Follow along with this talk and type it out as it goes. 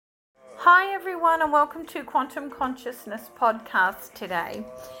Hi everyone, and welcome to Quantum Consciousness podcast today.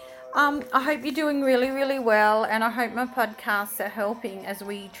 I hope you're doing really well, and I hope my podcasts are helping as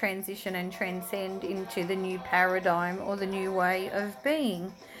we transition and transcend into the new paradigm or the new way of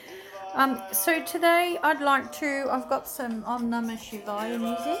being. So today I've got some Om Namah Shivaya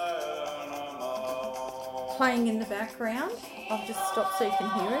music playing in the background. I'll just stop so you can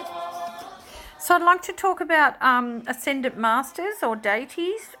hear it. So I'd like to talk about ascendant masters or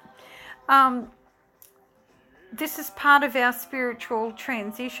deities. This is part of our spiritual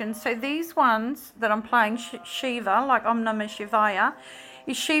transition. So these ones that I'm playing, Shiva, like Om Namah Shivaya,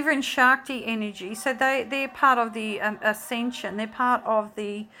 is Shiva and Shakti energy. So they're part of the ascension. They're part of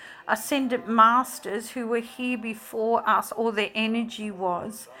the ascendant masters who were here before us, or their energy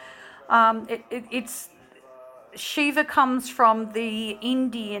was. It's Shiva comes from the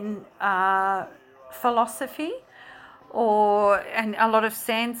Indian philosophy, and a lot of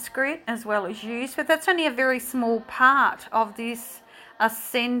Sanskrit as well is used, but that's only a very small part of this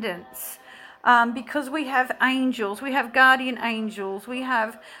ascendance. Because we have angels, we have guardian angels, we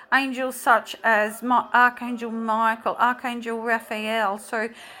have angels such as Archangel Michael, Archangel Raphael,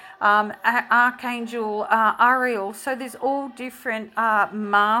 Archangel Ariel. So there's all different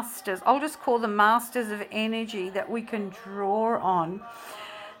masters. I'll just call them masters of energy that we can draw on.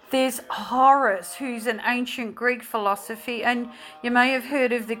 There's Horus, who's an ancient Greek philosophy, and you may have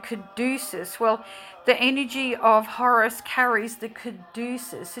heard of the caduceus. Well, the energy of Horus carries the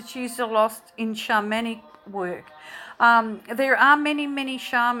caduceus. It's used a lot in shamanic work. There are many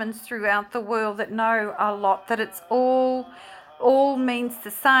shamans throughout the world that know a lot, that it's all means the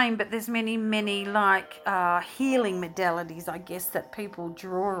same, but there's many healing modalities, I guess, that people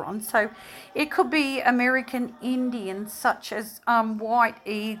draw on. So it could be American Indian, such as White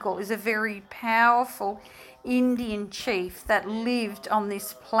Eagle is a very powerful Indian chief that lived on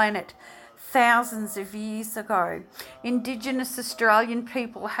this planet thousands of years ago. Indigenous Australian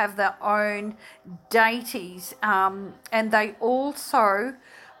people have their own deities, and they also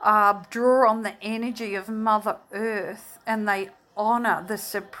draw on the energy of Mother Earth, and they honour the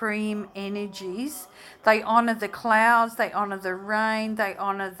supreme energies. They honour the clouds, they honour the rain, they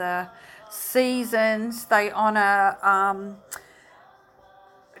honour the seasons, they honour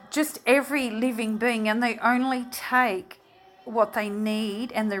just every living being, and they only take what they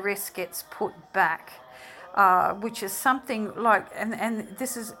need and the rest gets put back, which is something like, and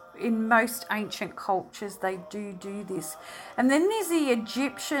this is in most ancient cultures, they do this. And then there's the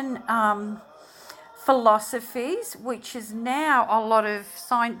Egyptian philosophies, which is now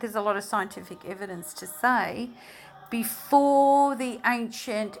there's a lot of scientific evidence to say before the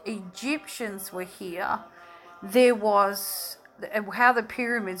ancient Egyptians were here, there was, how the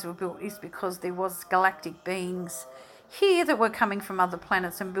pyramids were built is because there was galactic beings here that were coming from other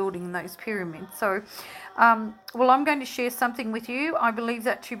planets and building those pyramids. So I'm going to share something with you. I believe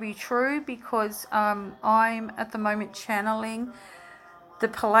that to be true because I'm at the moment channeling the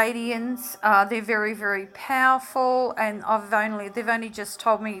Palladians. They're very powerful, and they've only just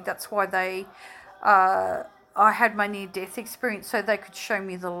told me that's why I had my near-death experience, so they could show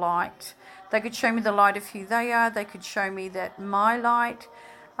me the light. They could show me the light of who they are. They could show me that my light,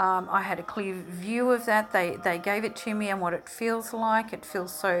 I had a clear view of that. They gave it to me and what it feels like. It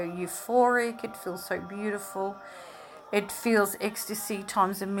feels so euphoric. It feels so beautiful. It feels ecstasy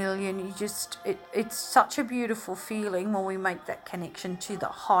times a million. It's such a beautiful feeling when we make that connection to the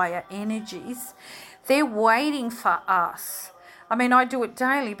higher energies. They're waiting for us. I mean, I do it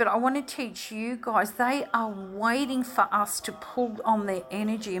daily, but I want to teach you guys. They are waiting for us to pull on their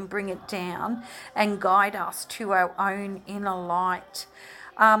energy and bring it down and guide us to our own inner light.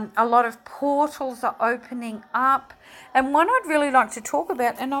 A lot of portals are opening up. And one I'd really like to talk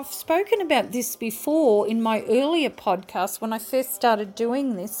about, and I've spoken about this before in my earlier podcast when I first started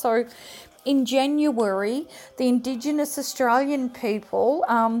doing this. So in January, the Indigenous Australian people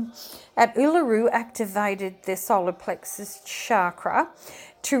at Uluru activated their solar plexus chakra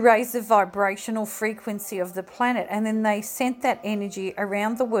to raise the vibrational frequency of the planet. And then they sent that energy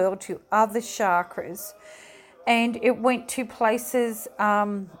around the world to other chakras. And it went to places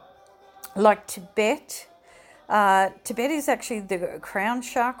like Tibet. Tibet is actually the crown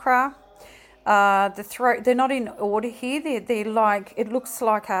chakra. The throat, they're not in order here. They're like, it looks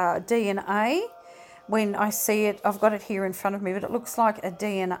like a DNA. When I see it, I've got it here in front of me, but it looks like a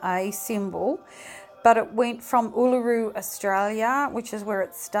DNA symbol. But it went from Uluru, Australia, which is where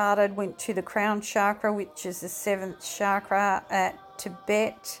it started, went to the crown chakra, which is the 7th chakra at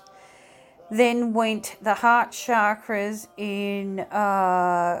Tibet. Then went the heart chakras in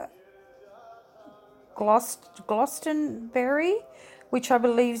Glastonbury, which I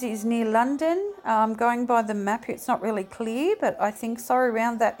believe is near London. Going by the map, it's not really clear, but I think so,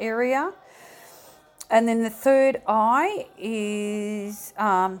 around that area. And then the third eye is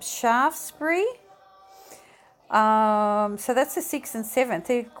Shaftesbury. So that's the 6th and 7th.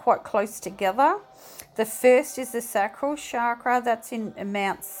 They're quite close together. The first is the sacral chakra. That's in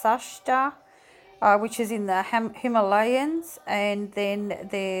Mount Sashta, which is in the Himalayas. And then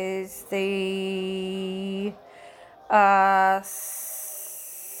there's the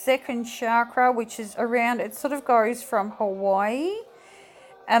second chakra, which is around, it sort of goes from Hawaii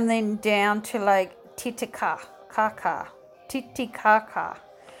and then down to like Titicaca,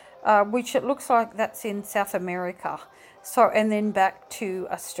 which it looks like that's in South America. So, and then back to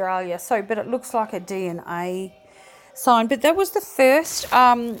Australia. So, but it looks like a DNA sign. But that was the first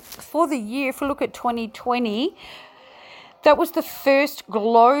for the year. If we look at 2020, that was the first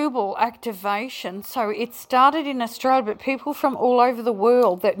global activation. So it started in Australia, but people from all over the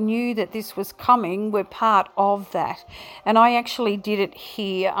world that knew that this was coming were part of that. And I actually did it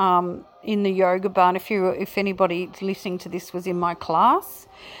here in the yoga barn. If anybody listening to this was in my class,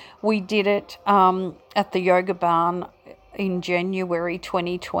 we did it at the yoga barn in January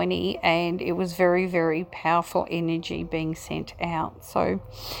 2020, and it was very, very powerful energy being sent out. So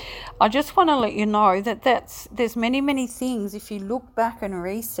I just want to let you know that there's many, many things, if you look back and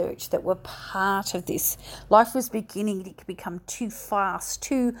research, that were part of this. Life was beginning to become too fast,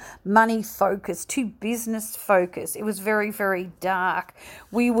 too money focused, too business focused. It was very, very dark.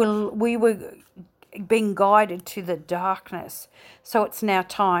 We were being guided to the darkness. So it's now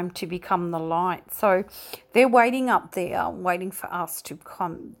time to become the light. So they're waiting up there, waiting for us to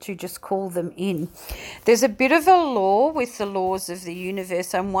come, to just call them in. There's a bit of a law with the laws of the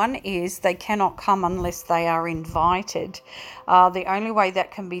universe, and one is they cannot come unless they are invited. The only way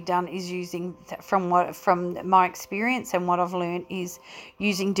that can be done is using, from my experience and what I've learned, is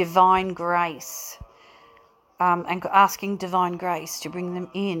using divine grace. And asking divine grace to bring them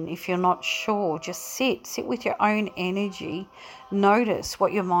in. If you're not sure, just sit with your own energy. Notice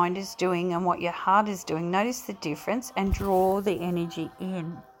what your mind is doing and what your heart is doing. Notice the difference and draw the energy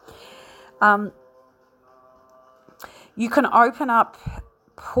in. You can open up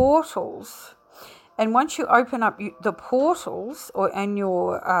portals, and once you open up the portals and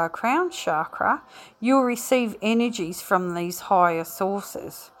your crown chakra, you'll receive energies from these higher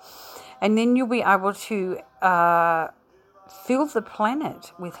sources. And then you'll be able to fill the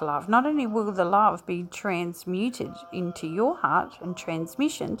planet with love. Not only will the love be transmuted into your heart and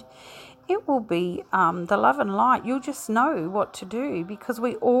transmissioned, it will be the love and light. You'll just know what to do, because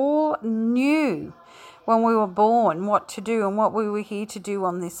we all knew when we were born what to do and what we were here to do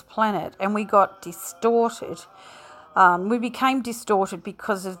on this planet. And we got distorted. We became distorted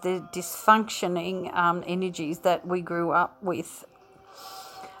because of the dysfunctioning energies that we grew up with.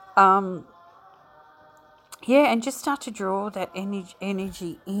 And just start to draw that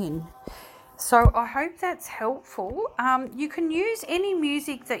energy in. So I hope that's helpful. You can use any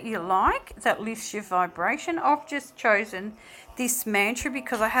music that you like that lifts your vibration. I've just chosen this mantra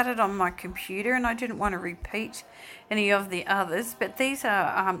because I had it on my computer and I didn't want to repeat any of the others. But these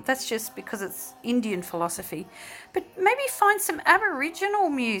are, that's just because it's Indian philosophy. But maybe find some Aboriginal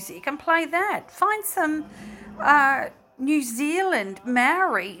music and play that. Find some New Zealand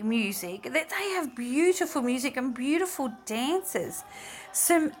Maori music. They have beautiful music and beautiful dances.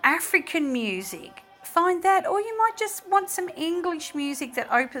 Some African music, find that. Or you might just want some English music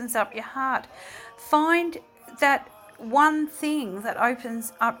that opens up your heart. Find that one thing that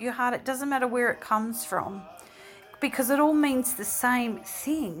opens up your heart. It doesn't matter where it comes from, because it all means the same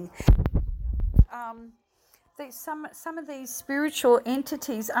thing. Some of these spiritual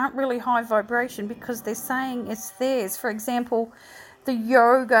entities aren't really high vibration because they're saying it's theirs. For example, the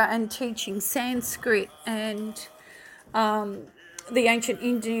yoga and teaching Sanskrit and the ancient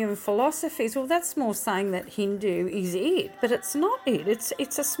Indian philosophies, well, that's more saying that Hindu is it, but it's not it.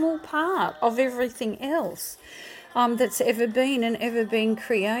 It's a small part of everything else that's ever been and ever been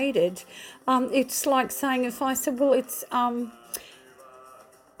created. It's like saying, if I said, well, it's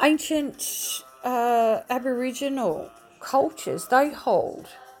ancient Aboriginal cultures, they hold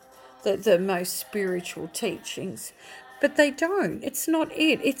the most spiritual teachings, but they don't. It's not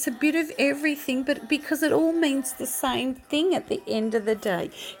it. It's a bit of everything, but because it all means the same thing at the end of the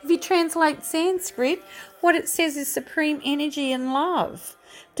day. If you translate Sanskrit, what it says is supreme energy and love.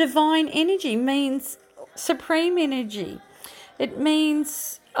 Divine energy means supreme energy. It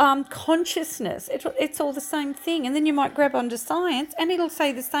means consciousness. It's all the same thing. And then you might grab onto science and it'll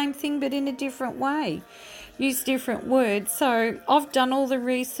say the same thing but in a different way. use different words. So I've done all the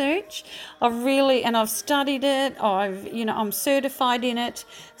research. I've studied it. I'm certified in it.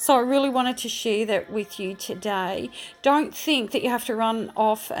 So I really wanted to share that with you today. Don't think that you have to run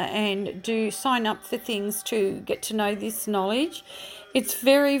off and sign up for things to get to know this knowledge. It's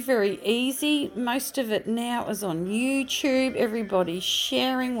very, very easy. Most of it now is on YouTube. Everybody's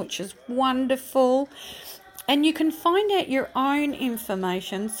sharing, which is wonderful. And you can find out your own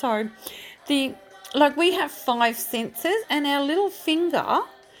information. So we have 5 senses, and our little finger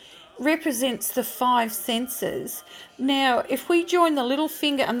represents the 5 senses. Now, if we join the little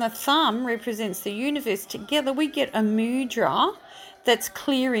finger and the thumb represents the universe together, we get a mudra that's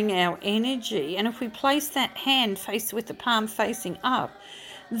clearing our energy. And if we place that hand with the palm facing up,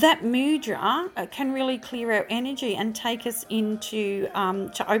 that mudra can really clear our energy and take us into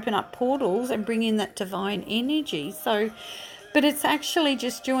to open up portals and bring in that divine energy. But it's actually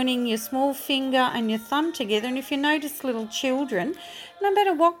just joining your small finger and your thumb together. And if you notice little children, no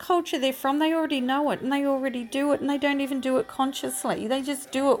matter what culture they're from, they already know it and they already do it, and they don't even do it consciously. They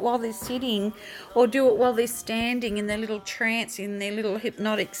just do it while they're sitting or do it while they're standing in their little trance, in their little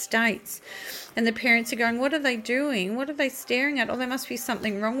hypnotic states. And the parents are going, what are they doing? What are they staring at? Oh, there must be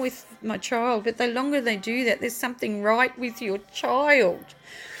something wrong with my child. But the longer they do that, there's something right with your child.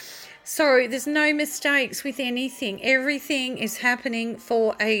 So there's no mistakes with anything. Everything is happening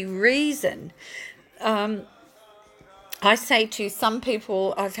for a reason. I say to some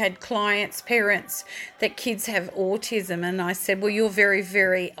people, I've had clients, parents, that kids have autism, and I said, well, you're very,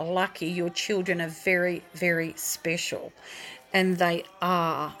 very lucky. Your children are very, very special. And they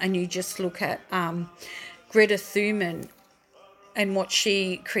are. And you just look at Greta Thunberg and what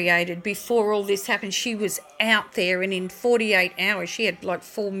she created before all this happened. She was out there, and in 48 hours she had like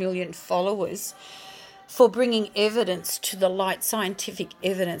 4 million followers for bringing evidence to the light, scientific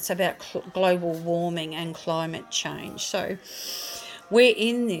evidence about global warming and climate change. So we're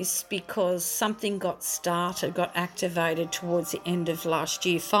in this because something got activated towards the end of last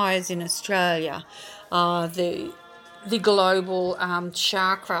year. Fires in Australia, the global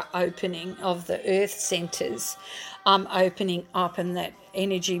chakra opening of the earth centres opening up, and that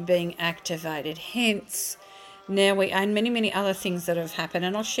energy being activated. Hence, and many, many other things that have happened,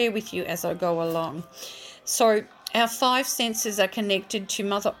 and I'll share with you as I go along. So our 5 senses are connected to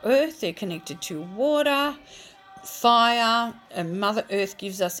Mother Earth. They're connected to water, fire, and Mother Earth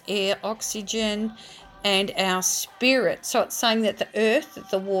gives us air, oxygen, and our spirit. So it's saying that the earth,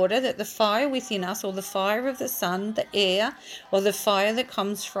 that the water, that the fire within us, or the fire of the sun, the air, or the fire that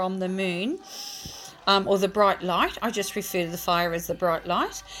comes from the moon, or the bright light. I just refer to the fire as the bright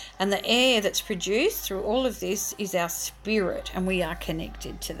light. And the air that's produced through all of this is our spirit, and we are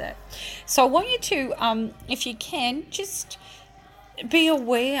connected to that. So I want you to, if you can, just be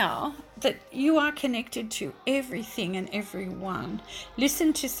aware that you are connected to everything and everyone.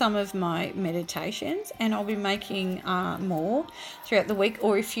 Listen to some of my meditations, and I'll be making more throughout the week.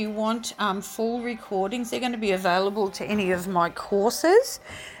 Or if you want full recordings, they're going to be available to any of my courses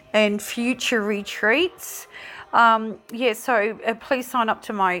and future retreats. So please sign up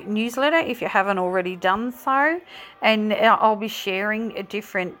to my newsletter if you haven't already done so, and I'll be sharing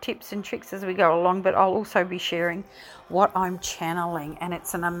different tips and tricks as we go along, but I'll also be sharing what I'm channeling, and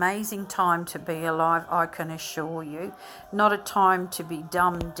it's an amazing time to be alive, I can assure you. Not a time to be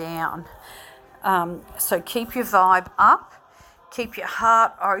dumbed down. So keep your vibe up. Keep your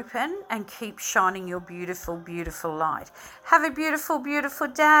heart open and keep shining your beautiful, beautiful light. Have a beautiful, beautiful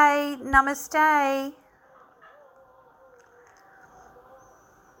day. Namaste.